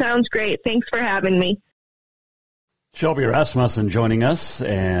 Sounds great. Thanks for having me. Shelby Rasmussen joining us,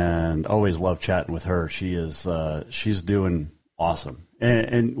 and always love chatting with her. She is she's doing awesome.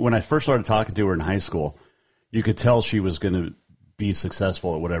 And when I first started talking to her in high school, you could tell she was going to be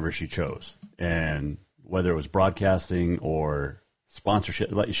successful at whatever she chose, and whether it was broadcasting or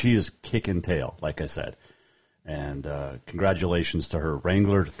sponsorship, she is kicking tail, like I said. And congratulations to her,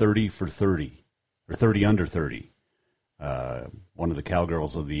 Wrangler 30 for 30 or 30 under 30, one of the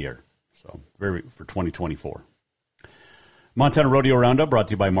Cowgirls of the Year. So for 2024. Montana Rodeo Roundup brought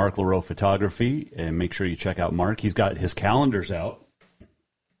to you by Mark LaRoe Photography, and make sure you check out Mark. He's got his calendars out.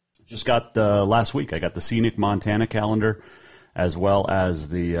 Just got last week, I got the Scenic Montana calendar, as well as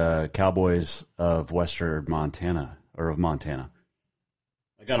the Cowboys of Western Montana, or of Montana.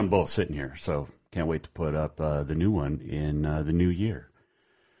 I got them both sitting here, so can't wait to put up the new one in the new year.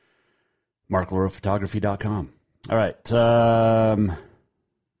 MarkLaRoePhotography.com. All right.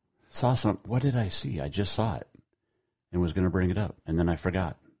 Saw some. What did I see? I just saw it and was going to bring it up, and then I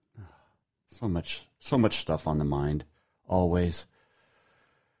forgot. So much stuff on the mind, always.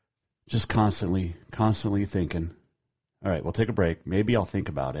 Just constantly thinking. All right, we'll take a break. Maybe I'll think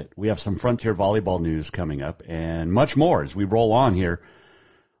about it. We have some Frontier volleyball news coming up and much more as we roll on here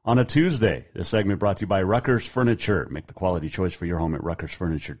on a Tuesday. This segment brought to you by Rucker's Furniture. Make the quality choice for your home at Rucker's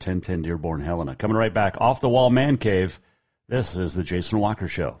Furniture, 1010 Dearborn, Helena. Coming right back off the wall man cave. This is the Jason Walker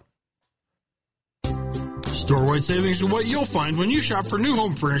Show. Store-wide savings are what you'll find when you shop for new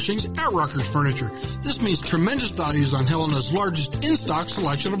home furnishings at Rucker's Furniture. This means tremendous values on Helena's largest in-stock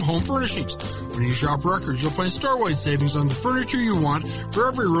selection of home furnishings. When you shop Rucker's, you'll find store-wide savings on the furniture you want for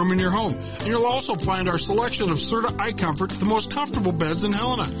every room in your home. And you'll also find our selection of Serta iComfort, the most comfortable beds in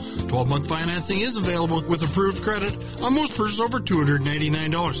Helena. 12-month financing is available with approved credit on most purchases over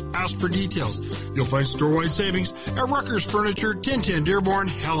 $299. Ask for details. You'll find store-wide savings at Rucker's Furniture, 1010 Dearborn,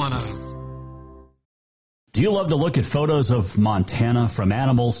 Helena. Do you love to look at photos of Montana, from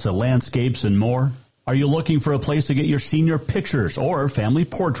animals to landscapes and more? Are you looking for a place to get your senior pictures or family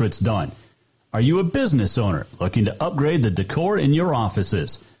portraits done? Are you a business owner looking to upgrade the decor in your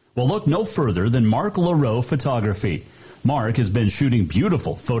offices? Well, look no further than Mark LaRoe Photography. Mark has been shooting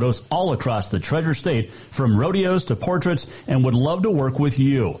beautiful photos all across the Treasure State, from rodeos to portraits, and would love to work with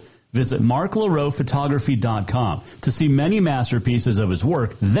you. Visit marklaroephotography.com to see many masterpieces of his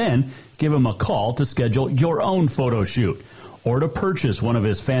work, then give him a call to schedule your own photo shoot. Or to purchase one of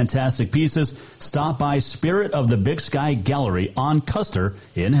his fantastic pieces, stop by Spirit of the Big Sky Gallery on Custer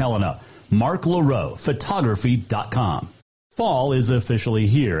in Helena. marklaroephotography.com. Fall is officially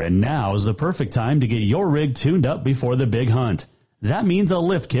here, and now is the perfect time to get your rig tuned up before the big hunt. That means a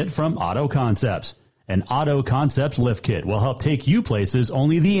lift kit from Auto Concepts. An Auto Concepts lift kit will help take you places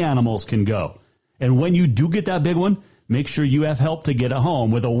only the animals can go. And when you do get that big one, make sure you have help to get it home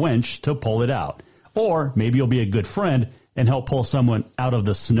with a winch to pull it out. Or maybe you'll be a good friend and help pull someone out of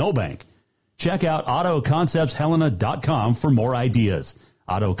the snowbank. Check out AutoConceptsHelena.com for more ideas.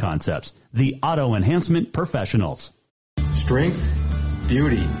 Auto Concepts, the auto enhancement professionals. Strength,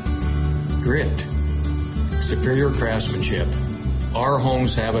 beauty, grit, superior craftsmanship. Our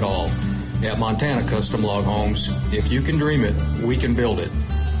homes have it all. At Montana Custom Log Homes, if you can dream it, we can build it.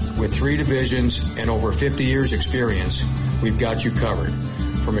 With 3 divisions and over 50 years experience, we've got you covered.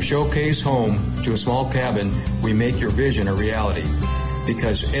 From a showcase home to a small cabin, we make your vision a reality.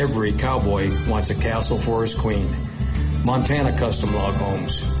 Because every cowboy wants a castle for his queen. Montana Custom Log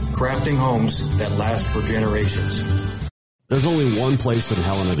Homes, crafting homes that last for generations. There's only one place in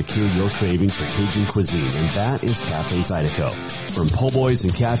Helena to cure your craving for Cajun cuisine, and that is Cafe Zydeco. From po' boys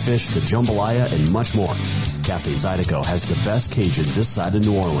and catfish to jambalaya and much more, Cafe Zydeco has the best Cajun this side of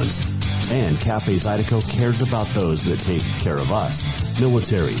New Orleans. And Cafe Zydeco cares about those that take care of us.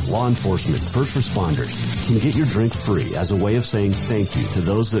 Military, law enforcement, first responders can get your drink free as a way of saying thank you to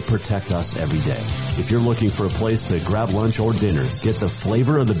those that protect us every day. If you're looking for a place to grab lunch or dinner, get the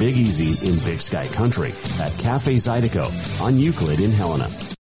flavor of the Big Easy in Big Sky Country at Cafe Zydeco on Euclid in Helena.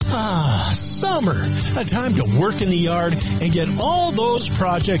 Ah, summer. A time to work in the yard and get all those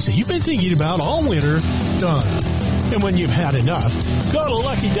projects that you've been thinking about all winter done. And when you've had enough, go to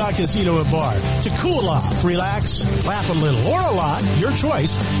Lucky Duck Casino and Bar to cool off, relax, laugh a little or a lot, your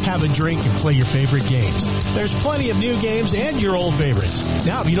choice. Have a drink and play your favorite games. There's plenty of new games and your old favorites.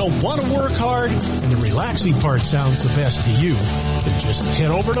 Now, if you don't want to work hard and the relaxing part sounds the best to you, then just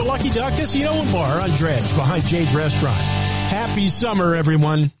head over to Lucky Duck Casino and Bar on Dredge behind Jade Restaurant. Happy summer,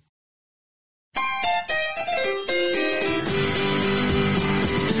 everyone.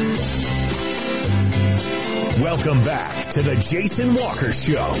 Welcome back to the Jason Walker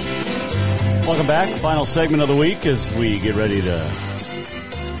Show. Welcome back. Final segment of the week as we get ready to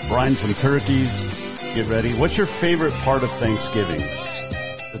brine some turkeys. Get ready. What's your favorite part of Thanksgiving?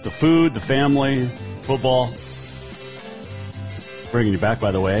 Is it the food, the family, football? Bringing you back,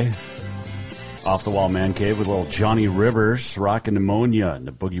 by the way, Off the Wall Man Cave with little Johnny Rivers, Rockin' Pneumonia, and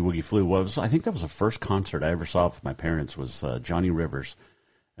the Boogie Woogie Flu. I think that was the first concert I ever saw with my parents was Johnny Rivers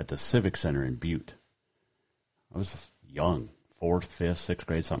at the Civic Center in Butte. I was young, 4th, 5th, 6th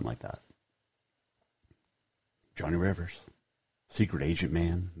grade, something like that. Johnny Rivers, Secret Agent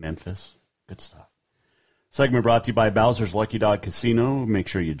Man, Memphis, good stuff. Segment brought to you by Bowser's Lucky Dog Casino. Make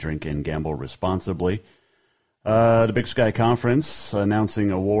sure you drink and gamble responsibly. The Big Sky Conference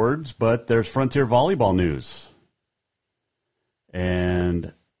announcing awards, but there's Frontier Volleyball news.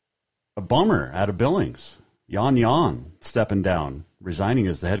 And a bummer out of Billings. Jan stepping down, resigning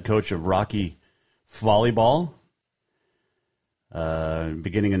as the head coach of Rocky Volleyball.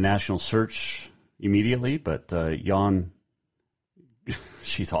 Beginning a national search immediately, but Jan,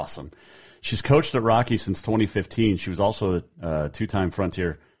 she's awesome. She's coached at Rocky since 2015. She was also a 2-time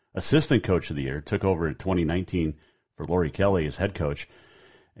Frontier Assistant Coach of the Year, took over in 2019 for Lori Kelly as head coach,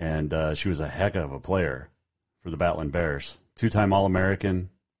 and she was a heck of a player for the Battling Bears. 2-time All-American,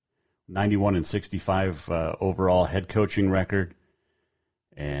 91-65 overall head coaching record,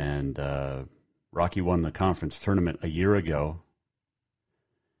 and Rocky won the conference tournament a year ago,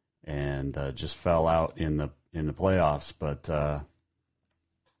 and just fell out in the playoffs. But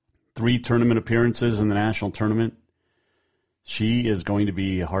 3 tournament appearances in the national tournament. She is going to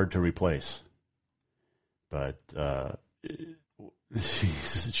be hard to replace. But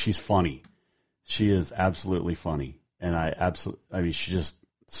she's funny. She is absolutely funny, and she's just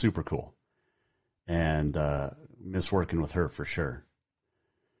super cool, and miss working with her for sure.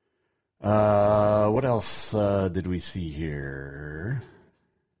 What else did we see here?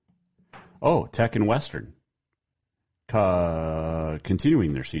 Oh, Tech and Western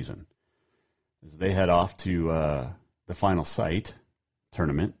continuing their season as they head off to the Final Sight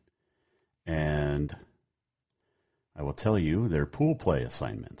tournament, and I will tell you their pool play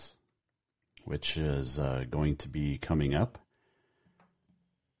assignments, which is going to be coming up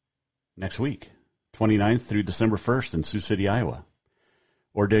next week, 29th through December 1st in Sioux City, Iowa.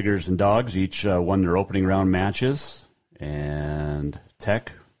 Ore Diggers and Dogs each won their opening round matches, and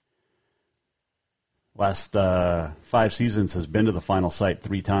Tech Last 5 seasons has been to the final site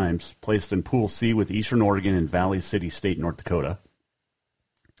 3 times. Placed in Pool C with Eastern Oregon and Valley City State, North Dakota.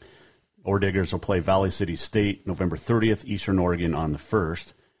 Orediggers will play Valley City State November 30th, Eastern Oregon on the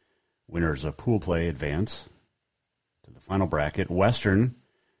 1st. Winners of pool play advance to the final bracket. Western,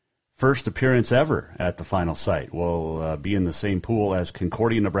 first appearance ever at the final site, will be in the same pool as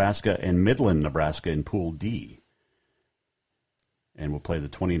Concordia, Nebraska and Midland, Nebraska in Pool D. And will play the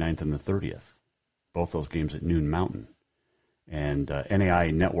 29th and the 30th. Both those games at Noon Mountain. And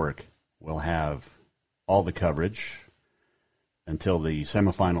NAI Network will have all the coverage until the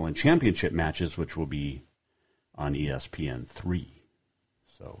semifinal and championship matches, which will be on ESPN3.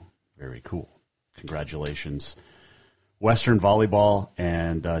 So, very cool. Congratulations, Western Volleyball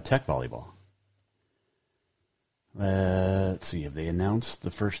and Tech Volleyball. Let's see, have they announced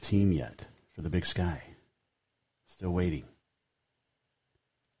the first team yet for the Big Sky? Still waiting.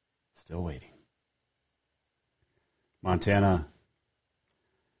 Still waiting. Montana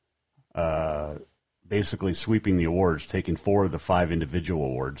basically sweeping the awards, taking 4 of the 5 individual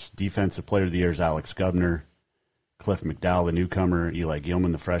awards. Defensive Player of the Year is Alex Gubner. Cliff McDowell, the newcomer. Eli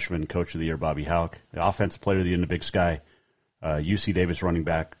Gilman, the freshman. Coach of the Year, Bobby Houck. The Offensive Player of the Year in the Big Sky, UC Davis running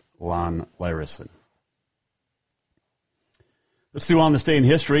back Lon Larison. Let's do On This Day in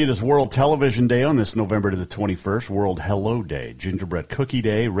History. It is World Television Day on this November to the 21st. World Hello Day, Gingerbread Cookie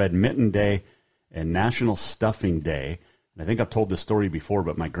Day, Red Mitten Day, and National Stuffing Day. And I think I've told this story before,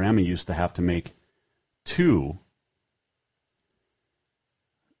 but my grandma used to have to make 2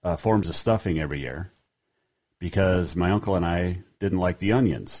 forms of stuffing every year because my uncle and I didn't like the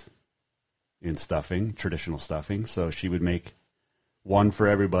onions in stuffing, traditional stuffing. So she would make 1 for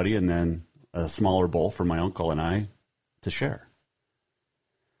everybody and then a smaller bowl for my uncle and I to share.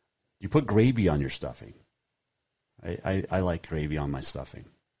 You put gravy on your stuffing. I like gravy on my stuffing.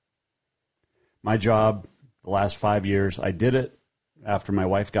 My job, the last 5 years, I did it after my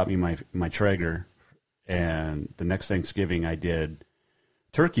wife got me my Traeger, and the next Thanksgiving I did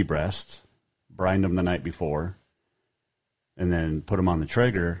turkey breasts, brined them the night before, and then put them on the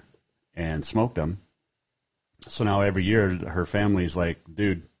Traeger and smoked them. So now every year her family's like,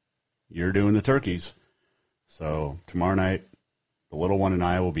 dude, you're doing the turkeys. So tomorrow night, the little one and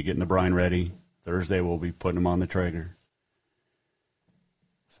I will be getting the brine ready. Thursday we'll be putting them on the Traeger.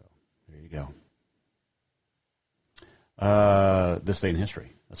 So there you go. This day in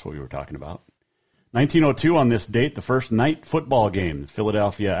history. That's what we were talking about. 1902 on this date, the first night football game.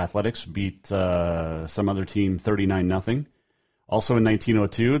 Philadelphia Athletics beat some other team 39-0. Also in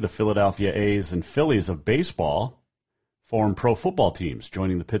 1902, the Philadelphia A's and Phillies of baseball formed pro football teams,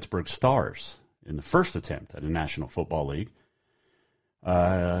 joining the Pittsburgh Stars in the first attempt at a National Football League.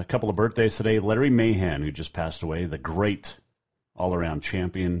 A couple of birthdays today. Larry Mahan, who just passed away, the great all-around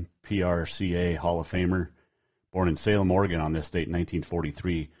champion, PRCA Hall of Famer, born in Salem, Oregon on this date,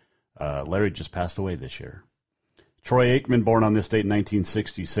 1943. Larry just passed away this year. Troy Aikman, born on this date,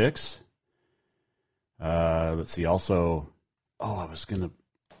 1966. Let's see, also, I was going to,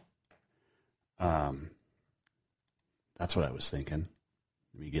 that's what I was thinking.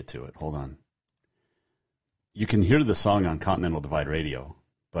 Let me get to it. Hold on. You can hear the song on Continental Divide Radio,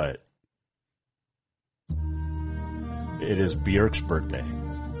 but it is Björk's birthday.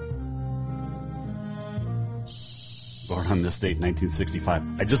 Born on this date,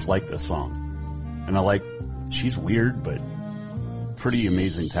 1965. I just like this song. And she's weird, but pretty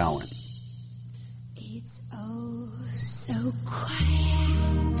amazing talent. It's oh so quiet.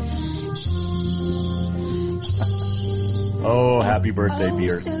 Oh, happy birthday,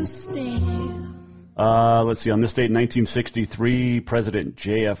 Björk. So still. Let's see, on this date, 1963, President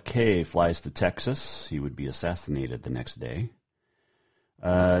JFK flies to Texas. He would be assassinated the next day.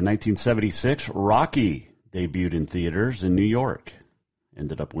 1976, Rocky debuted in theaters in New York.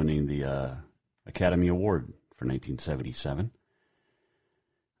 Ended up winning the Academy Award for 1977.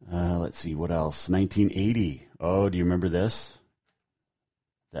 Let's see, what else? 1980. Oh, do you remember this?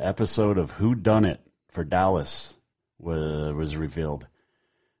 The episode of Who Done It for Dallas was revealed.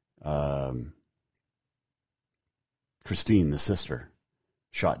 Christine, the sister,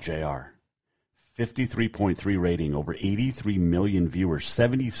 shot JR. 53.3 rating, over 83 million viewers.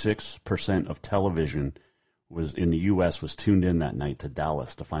 76% of television was in the U.S. was tuned in that night to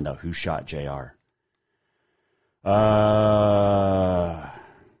Dallas to find out who shot JR. I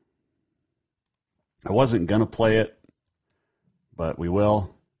wasn't going to play it, but we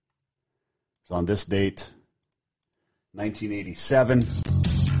will. It's on this date, 1987.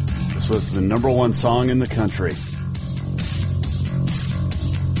 This was the number 1 song in the country.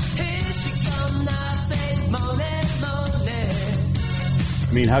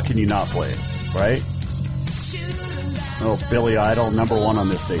 I mean, how can you not play it, right? Oh, Billy Idol, number one on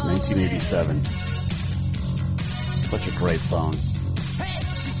this date, 1987. Such a great song.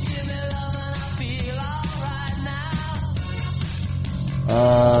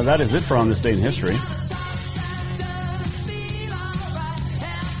 That is it for On This Day in History.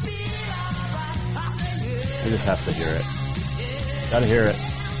 I just have to hear it. Gotta hear it.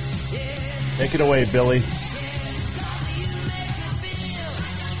 Take it away, Billy.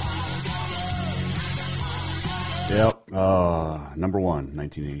 Yep. Number one,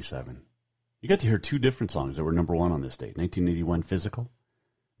 1987. You got to hear two different songs that were number one on this date. 1981, Physical.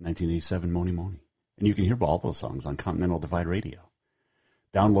 1987, Moni Moni. And you can hear all those songs on Continental Divide Radio.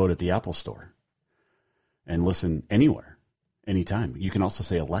 Download at the Apple Store. And listen anywhere, anytime. You can also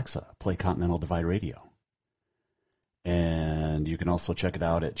say, Alexa, play Continental Divide Radio. And you can also check it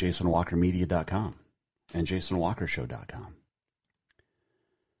out at jasonwalkermedia.com and jasonwalkershow.com.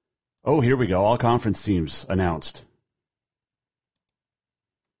 Oh, here we go. All conference teams announced.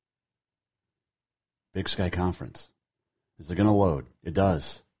 Big Sky Conference. Is it going to load? It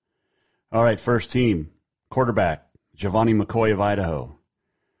does. All right, first team. Quarterback, Giovanni McCoy of Idaho.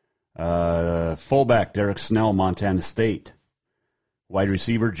 Fullback, Derek Snell, Montana State. Wide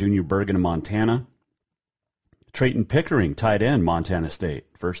receiver, Junior Bergen of Montana. Trayton Pickering, tight end, Montana State.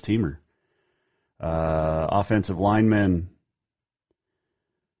 First teamer. Offensive lineman,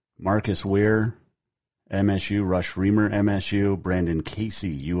 Marcus Weir, MSU. Rush Reamer, MSU. Brandon Casey,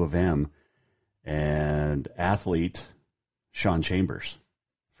 U of M. And athlete, Sean Chambers.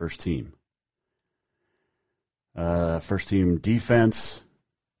 First team. First team defense,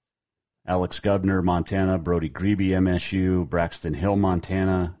 Alex Gubner, Montana. Brody Grebe, MSU. Braxton Hill,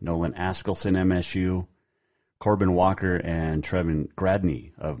 Montana. Nolan Askelson, MSU. Corbin Walker and Trevin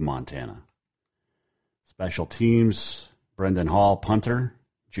Gradney of Montana. Special teams, Brendan Hall, punter.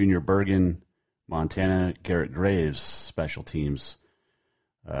 Junior Bergen, Montana. Garrett Graves, special teams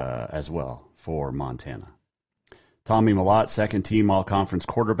as well for Montana. Tommy Malott, second team all-conference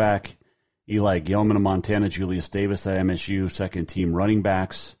quarterback. Eli Gilman of Montana. Julius Davis at MSU, second team running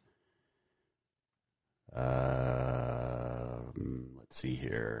backs. Let's see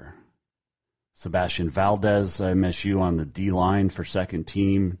here. Sebastian Valdez, MSU on the D-line for second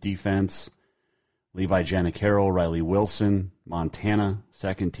team defense. Levi Janicaro, Riley Wilson, Montana,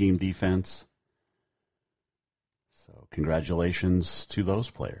 second team defense. So congratulations to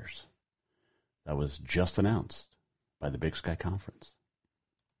those players. That was just announced by the Big Sky Conference.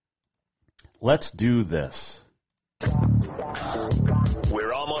 Let's do this.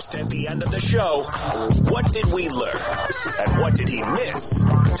 We're almost at the end of the show. What did we learn? And what did he miss?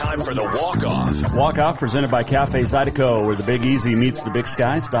 Time for the walk-off. Walk-off presented by Cafe Zydeco, where the Big Easy meets the Big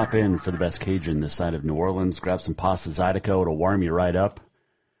Sky. Stop in for the best Cajun this side of New Orleans. Grab some pasta Zydeco. It'll warm you right up.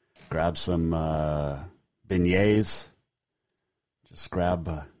 Grab some beignets. Just grab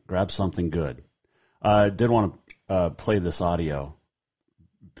something good. Did want to play this audio.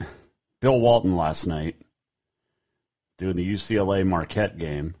 Bill Walton last night doing the UCLA Marquette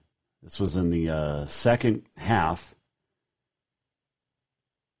game. This was in the second half.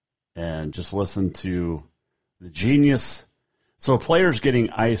 And just listen to the genius. So players getting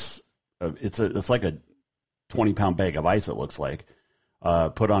ice, it's like a 20-pound bag of ice, it looks like,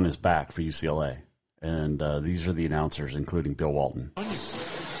 put on his back for UCLA. And these are the announcers, including Bill Walton.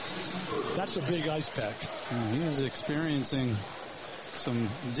 That's a big ice pack. He was experiencing some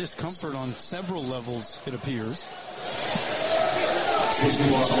discomfort on several levels, it appears.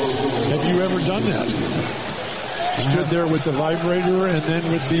 Have you ever done that? Stood there with the vibrator and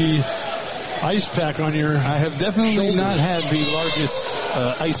then with the ice pack on your I have definitely shoulders. not had the largest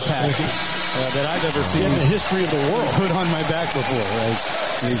ice pack that I've ever seen in the history of the world put on my back before.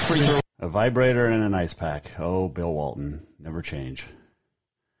 Right? A vibrator and an ice pack. Oh, Bill Walton. Never change.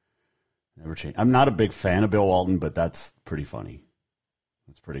 Never change. I'm not a big fan of Bill Walton, but that's pretty funny.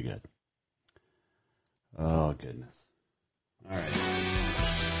 That's pretty good. Oh, goodness. All right.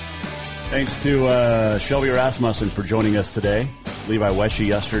 Thanks to Shelby Rasmussen for joining us today. Levi Wesche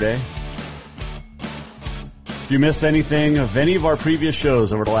yesterday. If you missed anything of any of our previous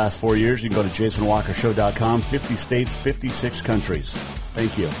shows over the last 4 years, you can go to jasonwalkershow.com. 50 states, 56 countries.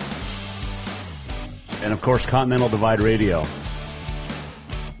 Thank you. And, of course, Continental Divide Radio.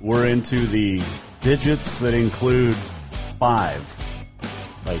 We're into the digits that include 5.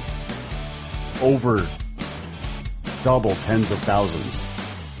 Like, over double tens of thousands.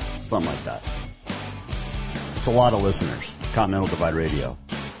 Something like that. It's a lot of listeners. Continental Divide Radio.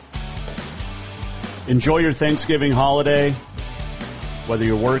 Enjoy your Thanksgiving holiday. Whether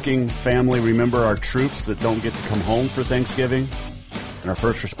you're working, family, remember our troops that don't get to come home for Thanksgiving and our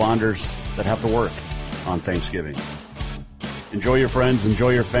first responders that have to work. on Thanksgiving. Enjoy your friends,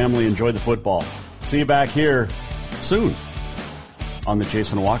 enjoy your family, enjoy the football. See you back here soon on The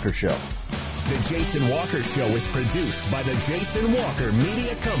Jason Walker Show. The Jason Walker Show is produced by the Jason Walker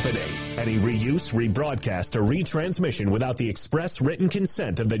Media Company. Any reuse, rebroadcast, or retransmission without the express written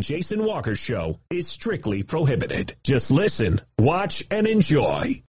consent of the Jason Walker Show is strictly prohibited. Just listen, watch, and enjoy.